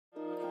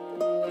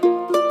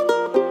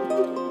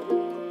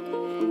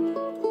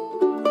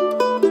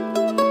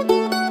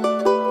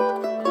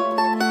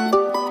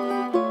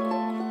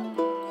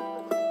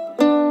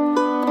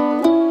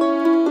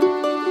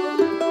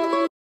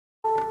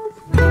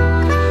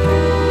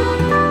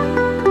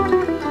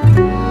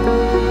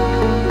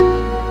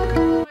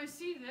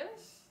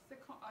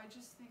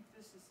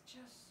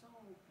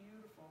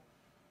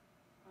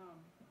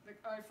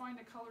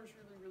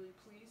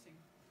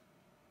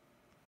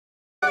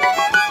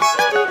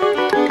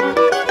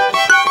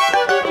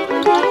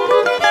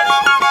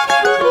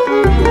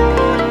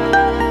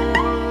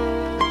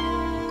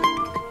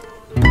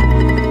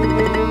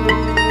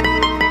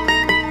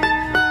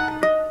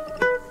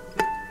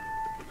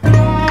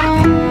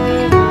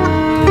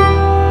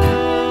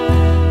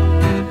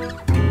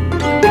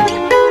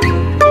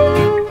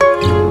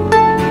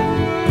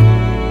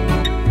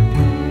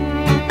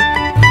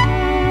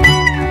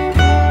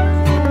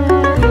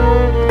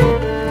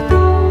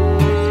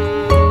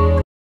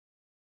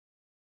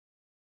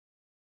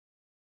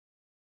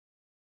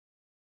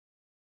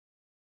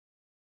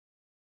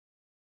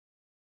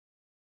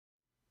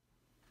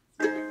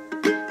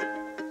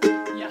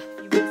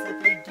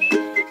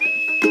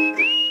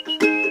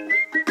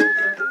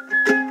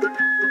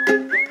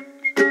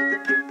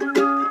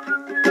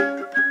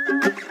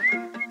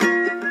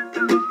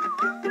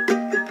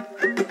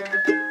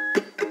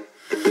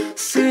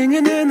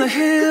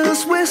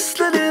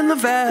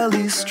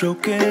valley,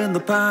 stroking the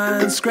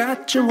pines,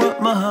 scratching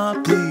what my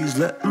heart please,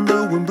 letting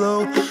the wind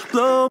blow,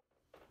 blow.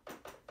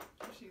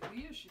 Actually,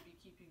 Leah should be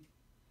keeping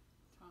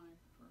time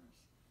for us.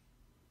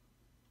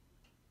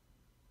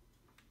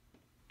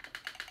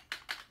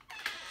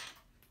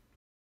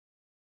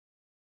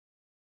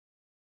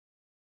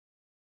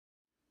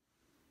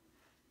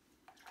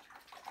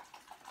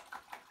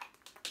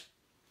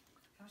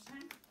 How much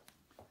time?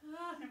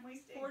 I'm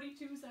wasting.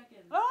 42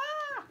 seconds.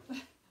 Ah!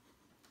 42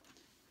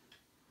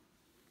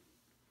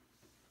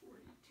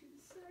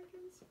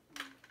 seconds.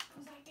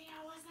 Whose idea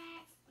was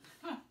that?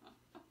 I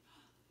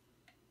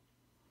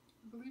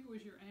believe it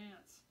was your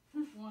aunt's.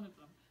 One of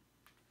them.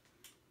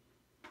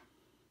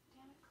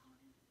 Damn it,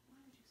 Colin. Why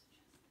would you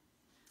suggest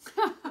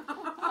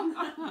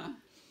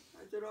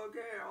I said,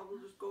 okay, I'll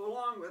just go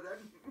along with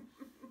it.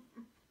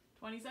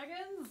 20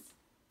 seconds.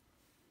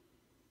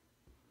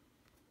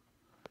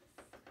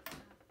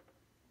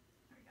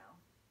 There we go.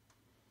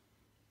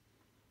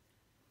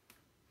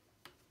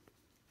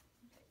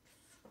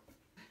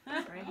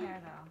 It's right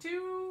here, though.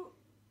 2,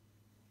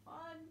 1,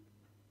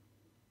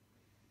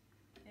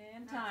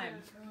 and time.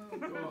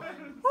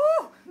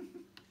 Oh,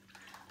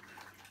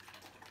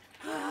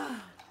 God.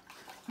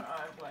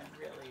 One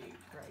really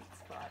bright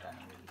spot on a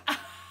week.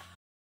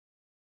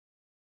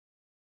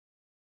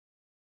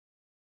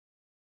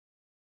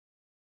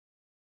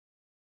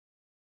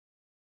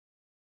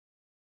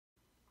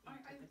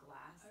 Into the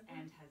glass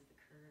and has the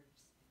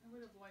curves. I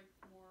would have liked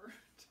more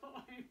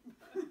time.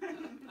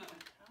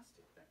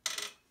 Fantastic.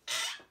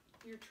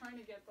 You're trying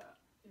to get the,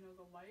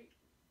 the light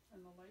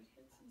and the light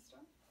hits and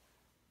stuff.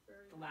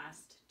 The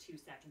last 2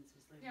 seconds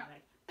was literally Yeah.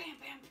 like bam,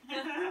 bam.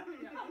 Yeah.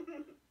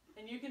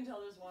 And you can tell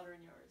there's water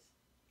in yours.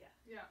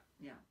 Yeah.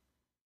 Yeah.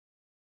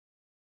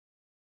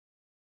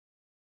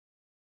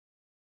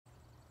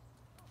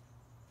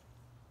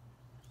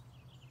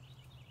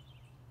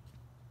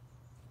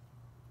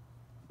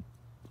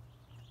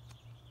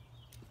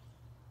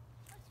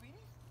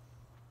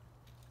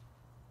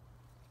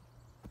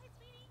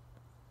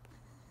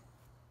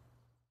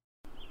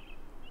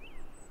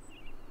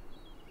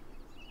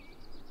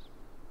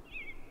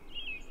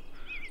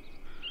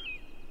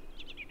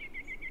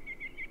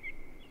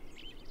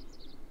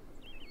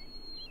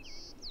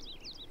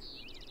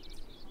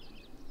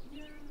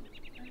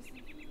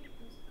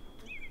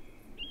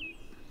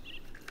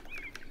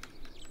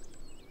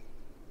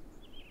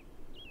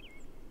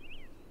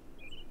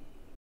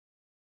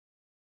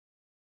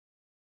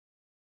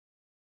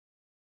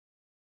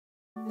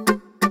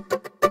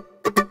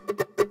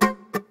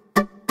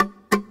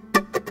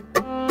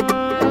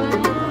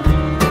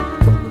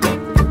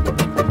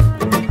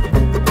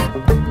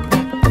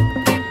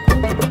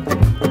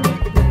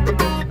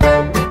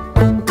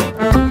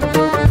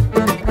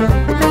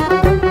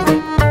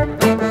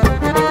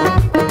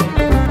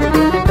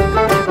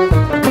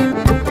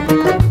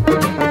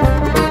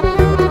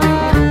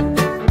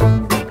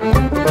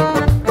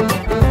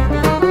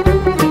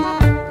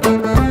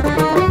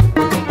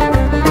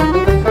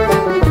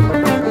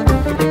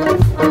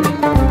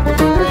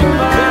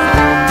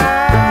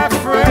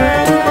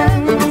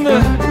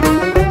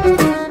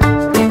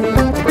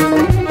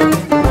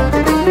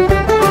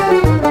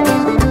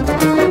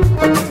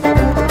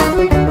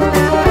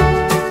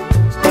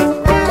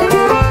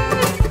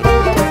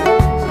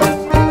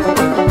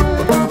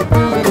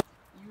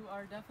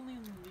 Definitely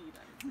in the lead,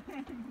 I would say,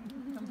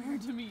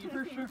 compared to me,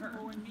 for sure.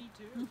 Oh, and me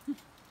too.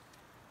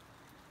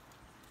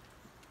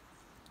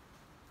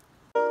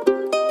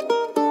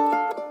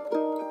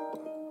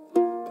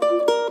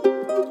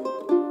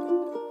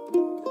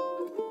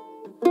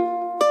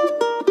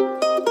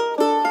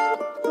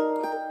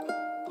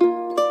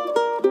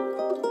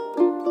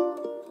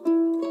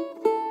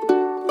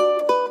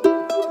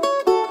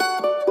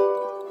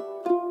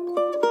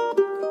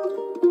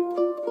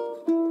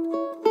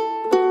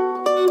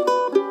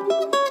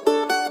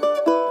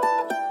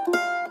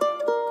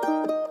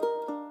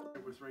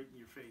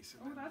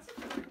 Oh, that's a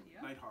good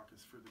idea. Nighthawk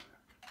is further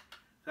back.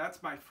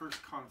 That's my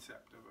first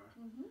concept of a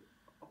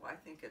Oh, I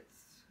think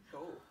it's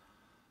go.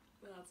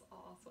 That's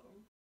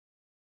awesome.